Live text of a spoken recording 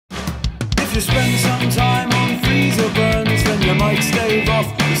If you spend some time on Freezerburns, then you might stave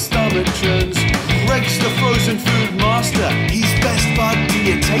off the stomach churns. Greg's the frozen food master, he's best bud to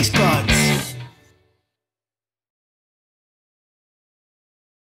your taste buds.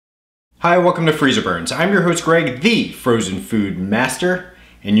 Hi, welcome to Freezerburns. I'm your host Greg, the frozen food master,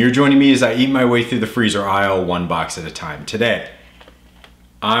 and you're joining me as I eat my way through the freezer aisle one box at a time. Today,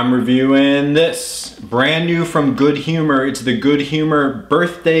 I'm reviewing this, brand new from Good Humor. It's the Good Humor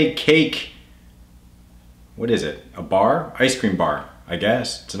birthday cake. What is it? A bar? Ice cream bar, I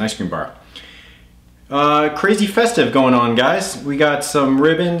guess. It's an ice cream bar. Crazy festive going on, guys. We got some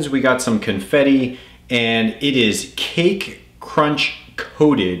ribbons, we got some confetti, and it is cake crunch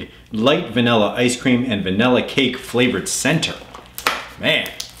coated light vanilla ice cream and vanilla cake flavored center. Man,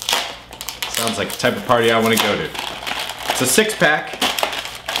 sounds like the type of party I want to go to. It's a 6-pack.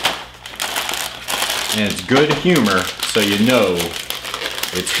 And it's Good Humor, so you know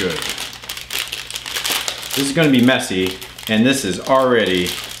it's good. This is going to be messy, and this is already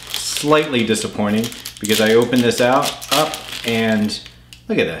slightly disappointing because I opened this up, and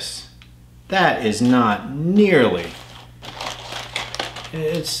look at this. That is not nearly.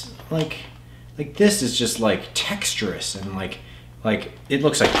 It's like this is just like texturous and like it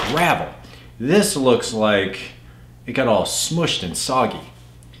looks like gravel. This looks like it got all smushed and soggy.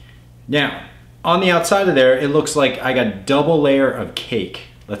 Now, on the outside of there, it looks like I got a double layer of cake.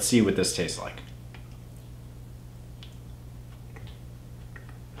 Let's see what this tastes like.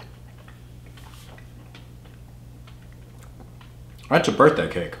 That's a birthday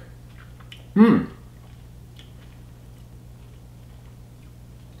cake.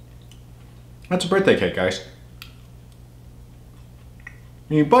 That's a birthday cake, guys.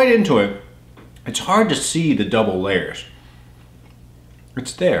 When you bite into it, it's hard to see the double layers.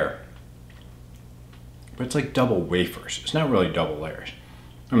 It's there. But it's like double wafers. It's not really double layers.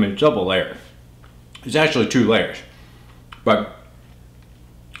 I mean, it's double layer. It's actually 2 layers. But,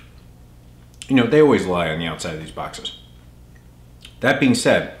 you know, they always lie on the outside of these boxes. That being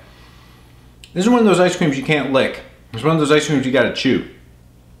said, this is one of those ice creams you can't lick. It's one of those ice creams you gotta chew,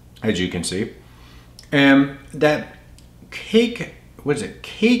 as you can see. And that cake, what is it?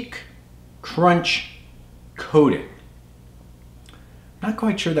 Cake crunch coating. Not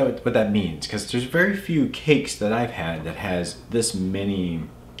quite sure what that means, because there's very few cakes that I've had that has this many.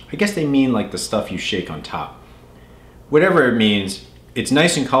 I guess they mean like the stuff you shake on top. Whatever it means, it's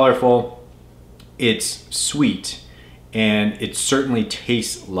nice and colorful, it's sweet, and it certainly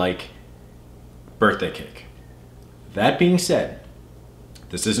tastes like birthday cake. That being said,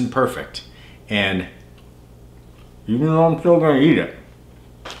 this isn't perfect, and even though I'm still gonna eat it,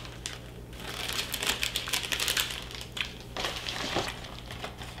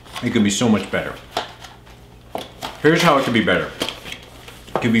 it could be so much better. Here's how it could be better.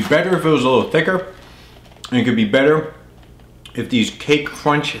 It could be better if it was a little thicker, and it could be better if these cake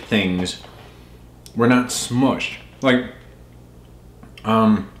crunch things were not smushed. Like,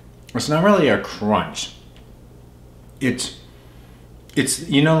 it's not really a crunch. It's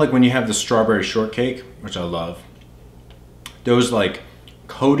you know, like when you have the strawberry shortcake, which I love, those like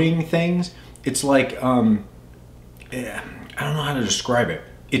coating things, it's like, I don't know how to describe it.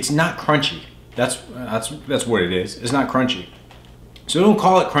 It's not crunchy. That's what it is. It's not crunchy. So don't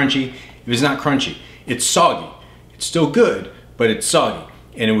call it crunchy if it's not crunchy. It's soggy. It's still good, but it's soggy.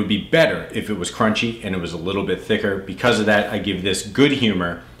 And it would be better if it was crunchy and it was a little bit thicker. Because of that, I give this Good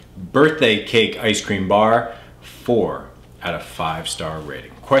Humor birthday cake ice cream bar 4 out of 5-star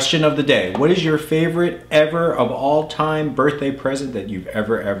rating. Question of the day: what is your favorite ever of all time birthday present that you've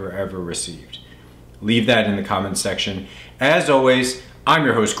ever received? Leave that in the comments section. As always, I'm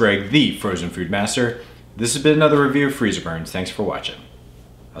your host Greg, the frozen food master. This has been another review of Freezerburns. Thanks for watching.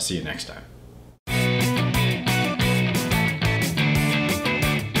 I'll see you next time.